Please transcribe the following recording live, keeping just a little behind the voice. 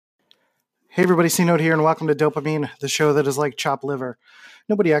Hey everybody, C-Note here, and welcome to Dopamine, the show that is like chopped liver.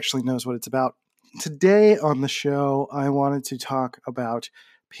 Nobody actually knows what it's about. Today on the show, I wanted to talk about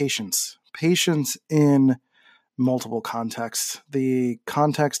patience. Patience in multiple contexts. The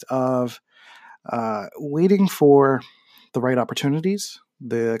context of waiting for the right opportunities,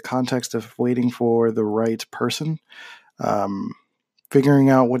 the context of waiting for the right person, figuring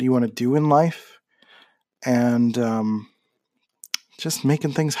out what you want to do in life, and just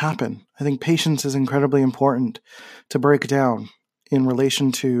making things happen. I think patience is incredibly important to break down in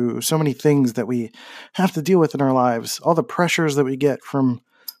relation to so many things that we have to deal with in our lives, all the pressures that we get from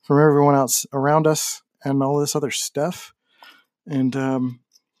everyone else around us and all this other stuff. And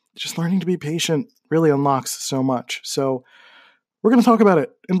just learning to be patient really unlocks so much. So we're going to talk about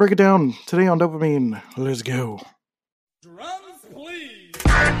it and break it down today on Dopamine. Let's go. Drums, please.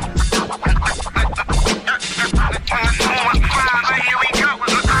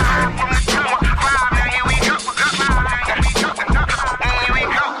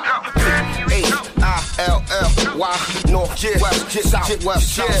 North, west, south,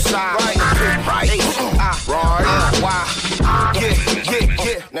 west, south side, right,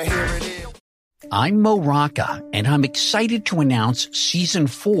 now here it is. I'm Mo Rocca, and I'm excited to announce Season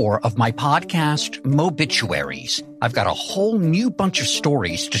 4 of my podcast, Mobituaries. I've got a whole new bunch of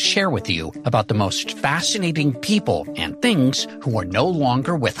stories to share with you about the most fascinating people and things who are no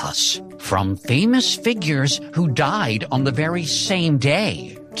longer with us. From famous figures who died on the very same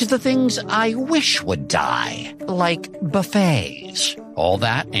day, to the things I wish would die, like buffets. All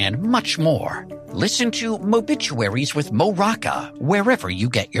that and much more. Listen to Mobituaries with Mo Rocca wherever you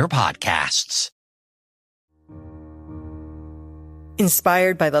get your podcasts.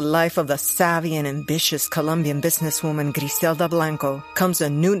 Inspired by the life of the savvy and ambitious Colombian businesswoman Griselda Blanco comes a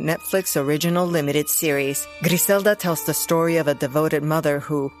new Netflix original limited series. Griselda tells the story of a devoted mother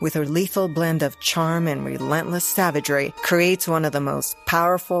who, with her lethal blend of charm and relentless savagery, creates one of the most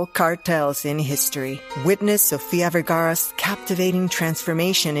powerful cartels in history. Witness Sofia Vergara's captivating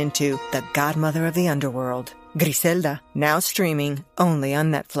transformation into the godmother of the underworld. Griselda, now streaming only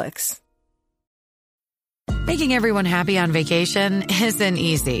on Netflix. Making everyone happy on vacation isn't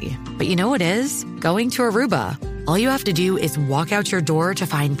easy. But you know what is? Going to Aruba. All you have to do is walk out your door to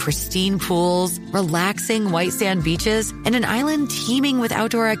find pristine pools, relaxing white sand beaches, and an island teeming with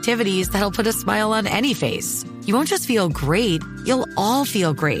outdoor activities that'll put a smile on any face. You won't just feel great, you'll all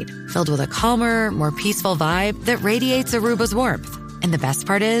feel great, filled with a calmer, more peaceful vibe that radiates Aruba's warmth. And the best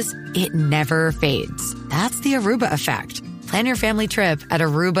part is, it never fades. That's the Aruba effect. Plan your family trip at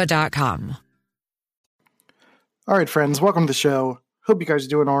Aruba.com. All right, friends, welcome to the show. Hope you guys are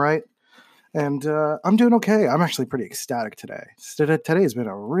doing all right. And I'm doing okay. I'm actually pretty ecstatic today. Today has been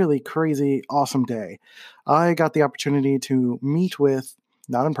a really crazy, awesome day. I got the opportunity to meet with,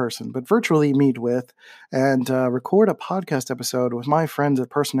 not in person, but virtually meet with, and record a podcast episode with my friends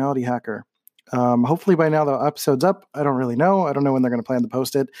at Personality Hacker. Hopefully by now the episode's up. I don't really know. I don't know when they're going to plan to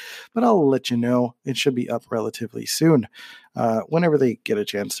post it, but I'll let you know. It should be up relatively soon, whenever they get a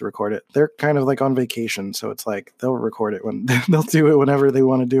chance to record it. They're kind of like on vacation, so it's like they'll record it when they'll do it whenever they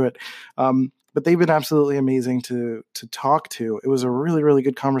want to do it. But they've been absolutely amazing to talk to. It was a really, really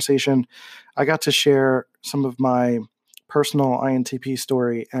good conversation. I got to share some of my personal INTP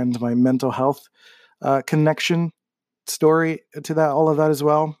story and my mental health connection story to that, all of that as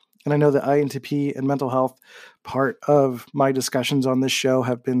well. And I know that INTP and mental health part of my discussions on this show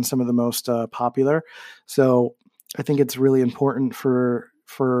have been some of the most popular. So I think it's really important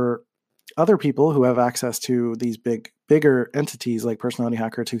for other people who have access to these bigger entities like Personality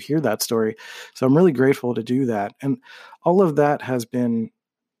Hacker to hear that story. So I'm really grateful to do that. And all of that has been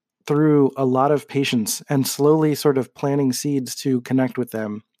through a lot of patience and slowly sort of planting seeds to connect with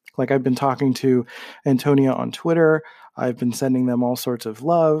them. Like I've been talking to Antonia on Twitter. I've been sending them all sorts of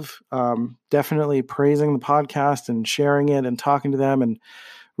love, definitely praising the podcast and sharing it and talking to them. And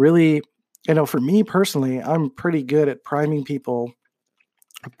really, for me personally, I'm pretty good at priming people.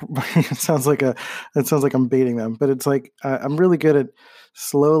 It sounds like I'm baiting them, but it's like I'm really good at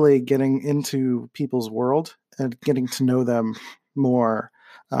slowly getting into people's world and getting to know them more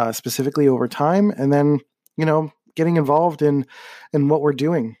specifically over time. And then, getting involved in what we're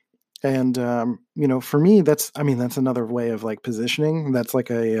doing. And, for me, that's another way of like positioning. That's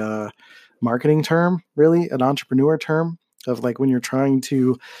like a marketing term, really, an entrepreneur term of like when you're trying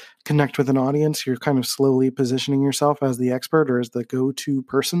to connect with an audience, you're kind of slowly positioning yourself as the expert or as the go-to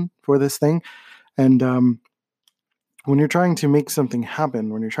person for this thing. And when you're trying to make something happen,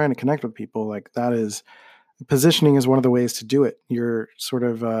 when you're trying to connect with people, like that is Positioning is one of the ways to do it. You're sort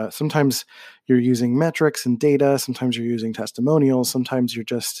of, sometimes you're using metrics and data. Sometimes you're using testimonials. Sometimes you're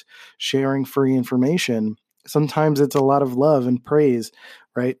just sharing free information. Sometimes it's a lot of love and praise,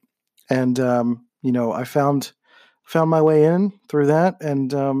 right? And, I found my way in through that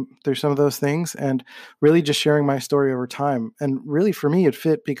and through some of those things, and really just sharing my story over time. And really for me, it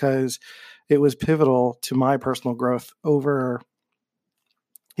fit because it was pivotal to my personal growth over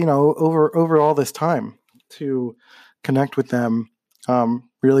all this time. To connect with them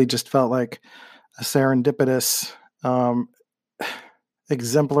really just felt like a serendipitous,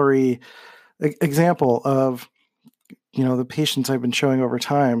 exemplary example of, the patience I've been showing over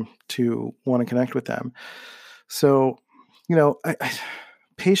time to want to connect with them. So,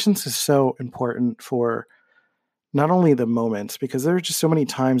 patience is so important for not only the moments, because there are just so many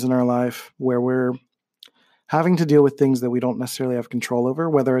times in our life where we're having to deal with things that we don't necessarily have control over,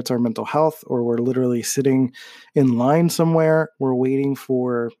 whether it's our mental health or we're literally sitting in line somewhere, we're waiting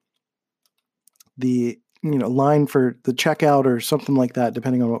for the line for the checkout or something like that,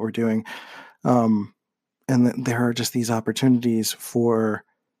 depending on what we're doing. And there are just these opportunities for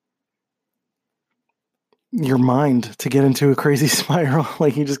your mind to get into a crazy spiral.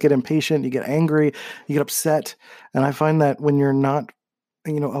 Like you just get impatient, you get angry, you get upset. And I find that when you're not,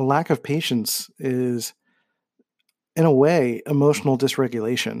 a lack of patience is, in a way, emotional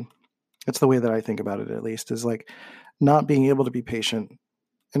dysregulation. That's the way that I think about it, at least, is like not being able to be patient.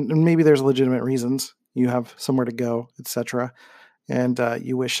 And maybe there's legitimate reasons. You have somewhere to go, etc. And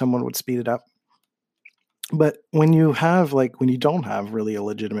you wish someone would speed it up. But when you don't have really a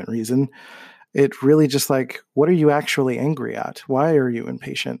legitimate reason, it really just like, what are you actually angry at? Why are you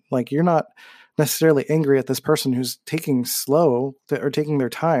impatient? Like you're not necessarily angry at this person who's taking taking their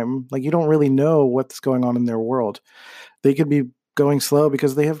time. Like you don't really know what's going on in their world. They could be going slow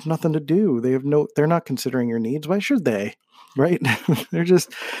because they have nothing to do. They're not considering your needs. Why should they? Right? they're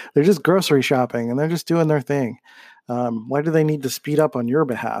just grocery shopping and they're just doing their thing. Why do they need to speed up on your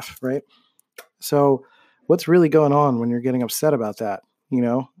behalf? Right? So what's really going on when you're getting upset about that?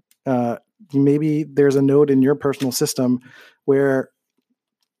 Maybe there's a node in your personal system where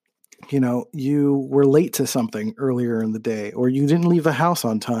you were late to something earlier in the day, or you didn't leave the house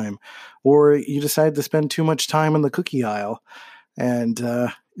on time, or you decided to spend too much time in the cookie aisle. And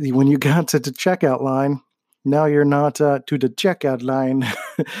when you got to the checkout line, now you're not to the checkout line.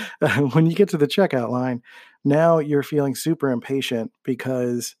 When you get to the checkout line, now you're feeling super impatient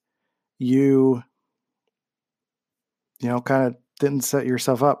because you kind of didn't set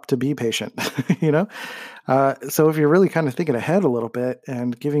yourself up to be patient, So if you're really kind of thinking ahead a little bit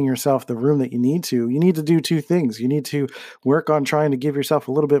and giving yourself the room that you need to do two things. You need to work on trying to give yourself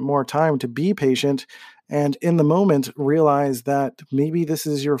a little bit more time to be patient, and in the moment realize that maybe this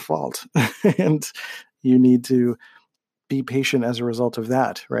is your fault and you need to be patient as a result of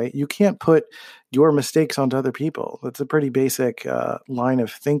that, right? You can't put your mistakes onto other people. That's a pretty basic line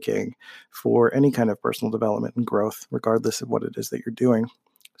of thinking for any kind of personal development and growth, regardless of what it is that you're doing.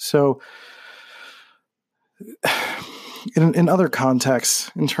 So in other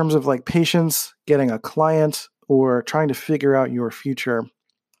contexts, in terms of like patience, getting a client, or trying to figure out your future,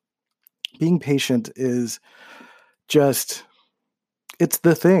 being patient is just, it's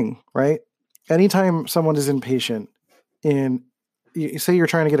the thing, right? Anytime someone is impatient, you say you're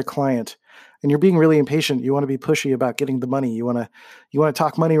trying to get a client and you're being really impatient, you want to be pushy about getting the money. You want to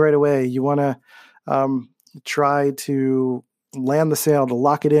talk money right away. You want to try to land the sale, to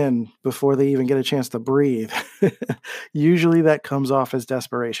lock it in before they even get a chance to breathe. Usually that comes off as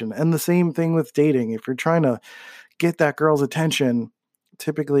desperation. And the same thing with dating. If you're trying to get that girl's attention,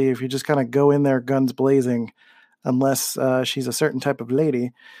 typically if you just kind of go in there guns blazing, unless she's a certain type of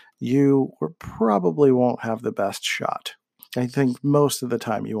lady, you probably won't have the best shot. I think most of the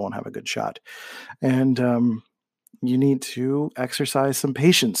time you won't have a good shot. And you need to exercise some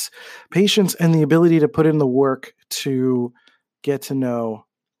patience and the ability to put in the work to get to know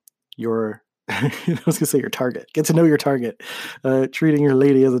your, I was going to say your target, get to know your target, treating your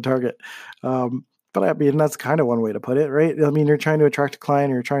lady as a target. But I mean, that's kind of one way to put it, right? I mean, you're trying to attract a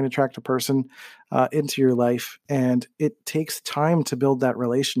client, or you're trying to attract a person into your life, and it takes time to build that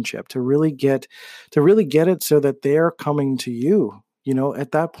relationship, to really get it so that they're coming to you.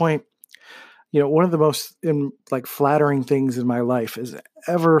 At that point, one of the most flattering things in my life is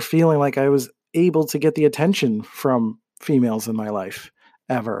ever feeling like I was able to get the attention from females in my life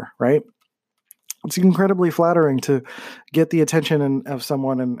ever, right? It's incredibly flattering to get the attention of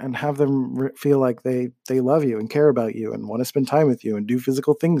someone and have them feel like they love you and care about you and want to spend time with you and do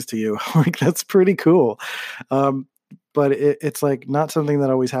physical things to you. Like, that's pretty cool. but it's like not something that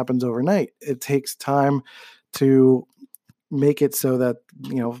always happens overnight. It takes time to make it so that,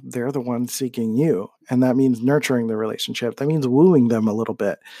 they're the ones seeking you. And that means nurturing the relationship. That means wooing them a little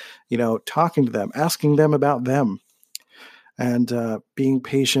bit, talking to them, asking them about them, and being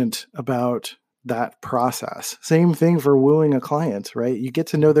patient about that process. Same thing for wooing a client, right? You get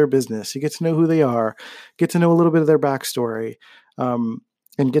to know their business, you get to know who they are, get to know a little bit of their backstory,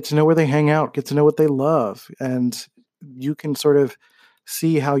 and get to know where they hang out, get to know what they love. And you can sort of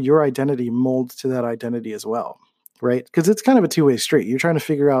see how your identity molds to that identity as well, right? Because it's kind of a two-way street. You're trying to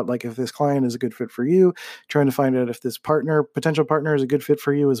figure out like if this client is a good fit for you, trying to find out if this potential partner is a good fit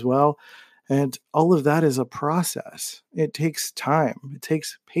for you as well. And all of that is a process. It takes time. It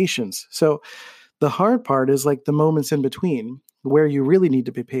takes patience. So the hard part is like the moments in between where you really need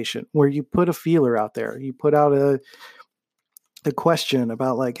to be patient, where you put a feeler out there. You put out a question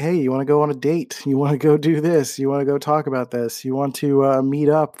about like, hey, you want to go on a date? You want to go do this? You want to go talk about this? You want to meet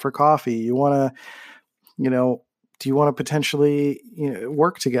up for coffee? You want to, do you want to potentially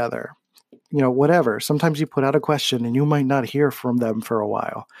work together? Whatever. Sometimes you put out a question and you might not hear from them for a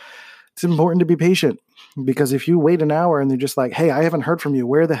while. It's important to be patient, because if you wait an hour and they're just like, hey, I haven't heard from you,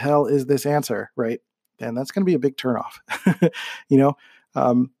 where the hell is this answer? Right. And that's going to be a big turnoff.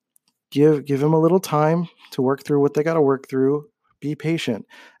 Give them a little time to work through what they got to work through. Be patient.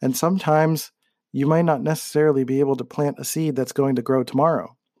 And sometimes you might not necessarily be able to plant a seed that's going to grow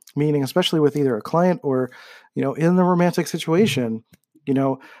tomorrow, meaning especially with either a client or, in the romantic situation.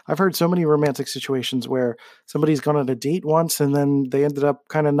 I've heard so many romantic situations where somebody's gone on a date once and then they ended up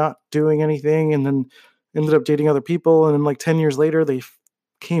kind of not doing anything and then ended up dating other people. And then like 10 years later, they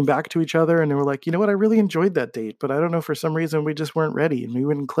came back to each other and they were like, you know what, I really enjoyed that date, but I don't know, for some reason we just weren't ready and we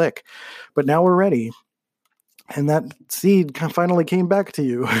wouldn't click, but now we're ready. And that seed finally came back to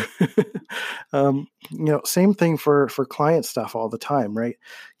you. Same thing for client stuff all the time, right?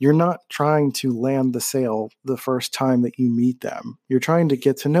 You're not trying to land the sale the first time that you meet them. You're trying to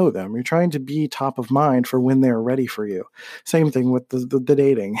get to know them. You're trying to be top of mind for when they're ready for you. Same thing with the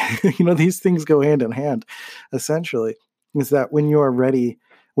dating. These things go hand in hand, essentially, is that when you are ready,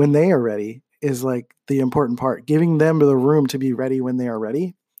 when they are ready is like the important part. Giving them the room to be ready when they are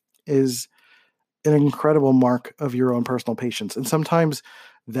ready is an incredible mark of your own personal patience. And sometimes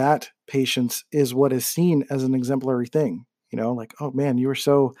that patience is what is seen as an exemplary thing, like, oh man, you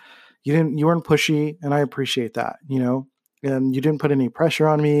weren't pushy. And I appreciate that, and you didn't put any pressure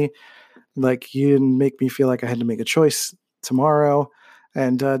on me. Like you didn't make me feel like I had to make a choice tomorrow.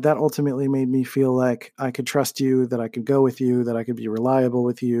 And that ultimately made me feel like I could trust you, that I could go with you, that I could be reliable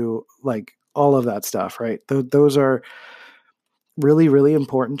with you, like all of that stuff, right? Those are really, really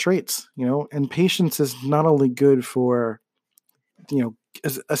important traits, and patience is not only good for,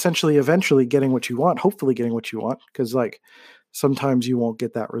 essentially eventually getting what you want, hopefully getting what you want, because like sometimes you won't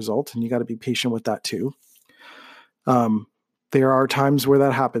get that result and you got to be patient with that too. There are times where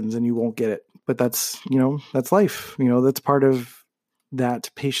that happens and you won't get it, but that's life, that's part of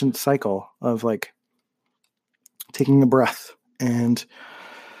that patient cycle of like taking a breath and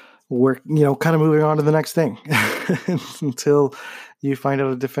work, kind of moving on to the next thing until you find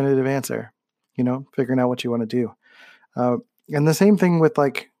out a definitive answer, figuring out what you want to do. And the same thing with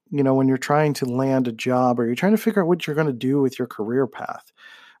like, when you're trying to land a job or you're trying to figure out what you're going to do with your career path,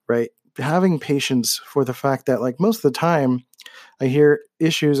 right? Having patience for the fact that like most of the time I hear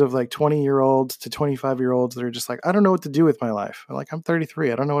issues of like 20-year-olds to 25-year-olds that are just like, I don't know what to do with my life. I'm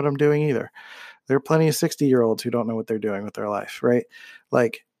 33. I don't know what I'm doing either. There are plenty of 60-year-olds who don't know what they're doing with their life, right?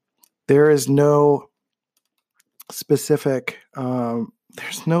 Like, there is no specific,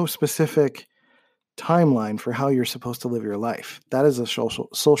 timeline for how you're supposed to live your life. That is a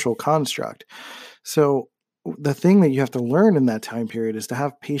social construct. So the thing that you have to learn in that time period is to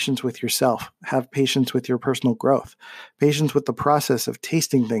have patience with yourself, have patience with your personal growth, patience with the process of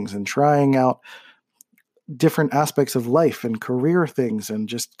tasting things and trying out different aspects of life and career things, and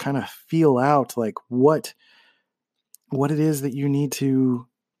just kind of feel out like what it is that you need to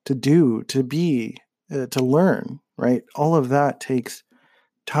do, to be, to learn, right? All of that takes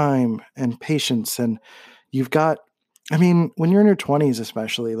time and patience. And you've got, when you're in your 20s,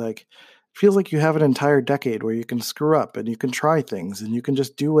 especially, like, it feels like you have an entire decade where you can screw up and you can try things and you can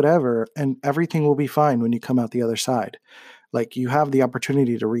just do whatever and everything will be fine when you come out the other side. Like, you have the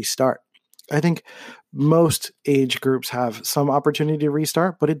opportunity to restart. I think most age groups have some opportunity to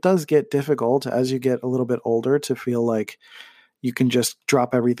restart, but it does get difficult as you get a little bit older to feel like you can just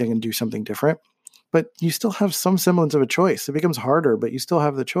drop everything and do something different. But you still have some semblance of a choice. It becomes harder, but you still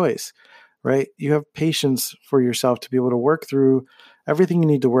have the choice, right? You have patience for yourself to be able to work through everything you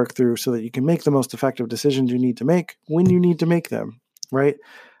need to work through so that you can make the most effective decisions you need to make when you need to make them, right?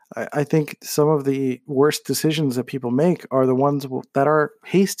 I think some of the worst decisions that people make are the ones that are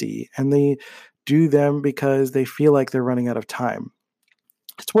hasty, and they do them because they feel like they're running out of time.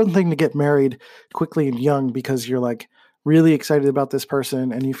 It's one thing to get married quickly and young because you're like really excited about this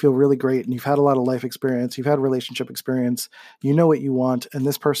person and you feel really great and you've had a lot of life experience, you've had relationship experience, you know what you want, and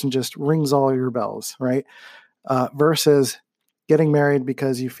this person just rings all your bells, right? Versus getting married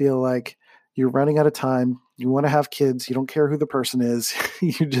because you feel like you're running out of time, you want to have kids, you don't care who the person is,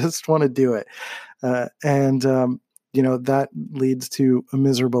 you just want to do it. That leads to a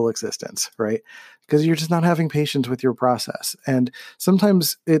miserable existence, right? Because you're just not having patience with your process. And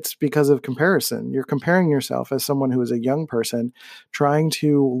sometimes it's because of comparison. You're comparing yourself as someone who is a young person, trying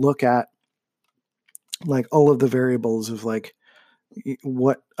to look at like all of the variables of like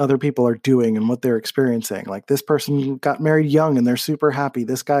what other people are doing and what they're experiencing. Like this person got married young and they're super happy.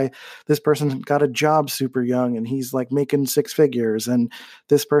 This person got a job super young and he's like making 6 figures, and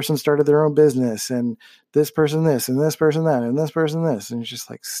this person started their own business, and this person this, and this person that, and this person this. And it's just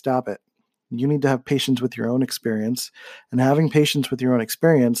like, stop it. You need to have patience with your own experience, and having patience with your own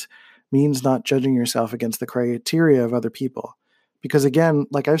experience means not judging yourself against the criteria of other people. Because again,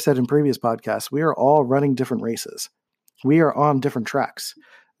 like I've said in previous podcasts, we are all running different races. We are on different tracks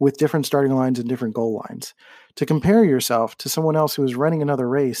with different starting lines and different goal lines. To compare yourself to someone else who is running another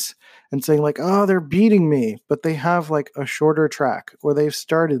race and saying like, oh, they're beating me, but they have like a shorter track, or they've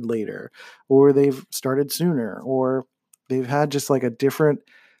started later, or they've started sooner, or they've had just like a different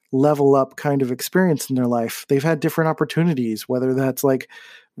level up kind of experience in their life. They've had different opportunities, whether that's like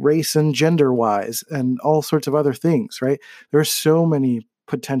race and gender wise and all sorts of other things, right? There are so many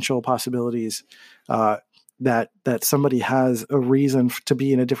potential possibilities that somebody has a reason to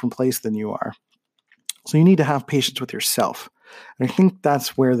be in a different place than you are. So you need to have patience with yourself. And I think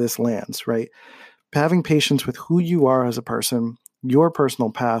that's where this lands, right? Having patience with who you are as a person, your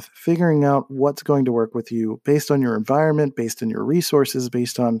personal path, figuring out what's going to work with you based on your environment, based on your resources,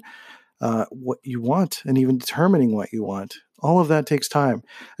 based on what you want, and even determining what you want. All of that takes time.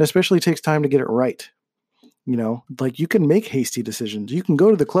 And especially takes time to get it right. You know, like you can make hasty decisions. You can go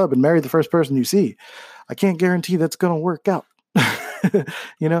to the club and marry the first person you see. I can't guarantee that's going to work out.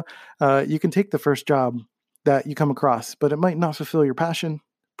 You can take the first job that you come across, but it might not fulfill your passion.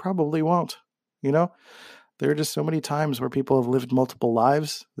 Probably won't. You know, there are just so many times where people have lived multiple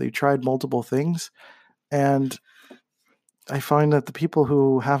lives. They've tried multiple things. And I find that the people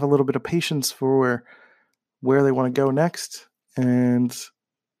who have a little bit of patience for where they want to go next, and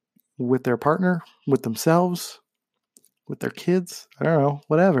with their partner, with themselves, with their kids, I don't know,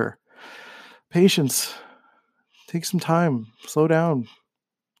 whatever. Patience. Take some time. Slow down.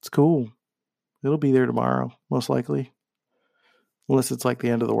 It's cool. It'll be there tomorrow, most likely. Unless it's like the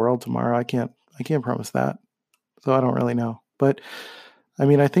end of the world tomorrow. I can't promise that. So I don't really know. But I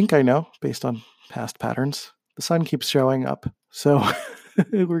mean, I think I know based on past patterns. The sun keeps showing up. So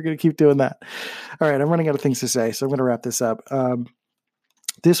we're going to keep doing that. All right. I'm running out of things to say, so I'm going to wrap this up.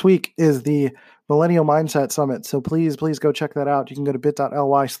 This week is the Millennial Mindset Summit, so please go check that out. You can go to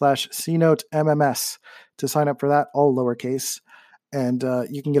bit.ly/CNoteMMS to sign up for that, all lowercase, and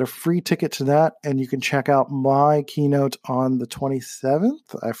you can get a free ticket to that, and you can check out my keynote on the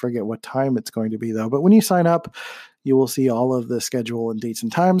 27th. I forget what time it's going to be, though, but when you sign up, you will see all of the schedule and dates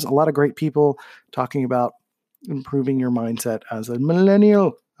and times. A lot of great people talking about improving your mindset as a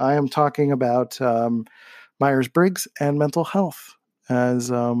millennial. I am talking about Myers-Briggs and mental health as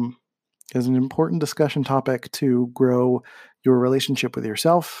an important discussion topic to grow your relationship with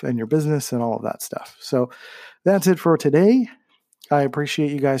yourself and your business and all of that stuff. So that's it for today. I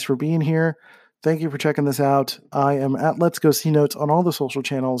appreciate you guys for being here. Thank you for checking this out. I am at Let's Go C Notes on all the social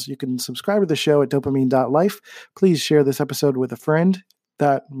channels. You can subscribe to the show at dopamine.life. Please share this episode with a friend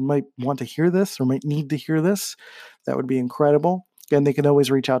that might want to hear this or might need to hear this. That would be incredible. And they can always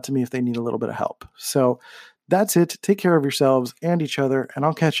reach out to me if they need a little bit of help. So that's it. Take care of yourselves and each other, and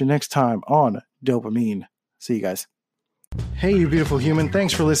I'll catch you next time on Dopamine. See you guys. Hey, you beautiful human.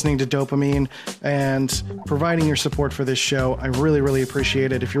 Thanks for listening to Dopamine and providing your support for this show. I really, really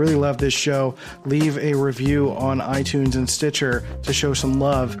appreciate it. If you really love this show, leave a review on iTunes and Stitcher to show some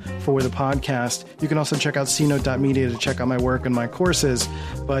love for the podcast. You can also check out cnote.media to check out my work and my courses.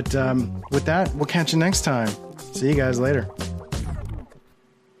 But with that, we'll catch you next time. See you guys later.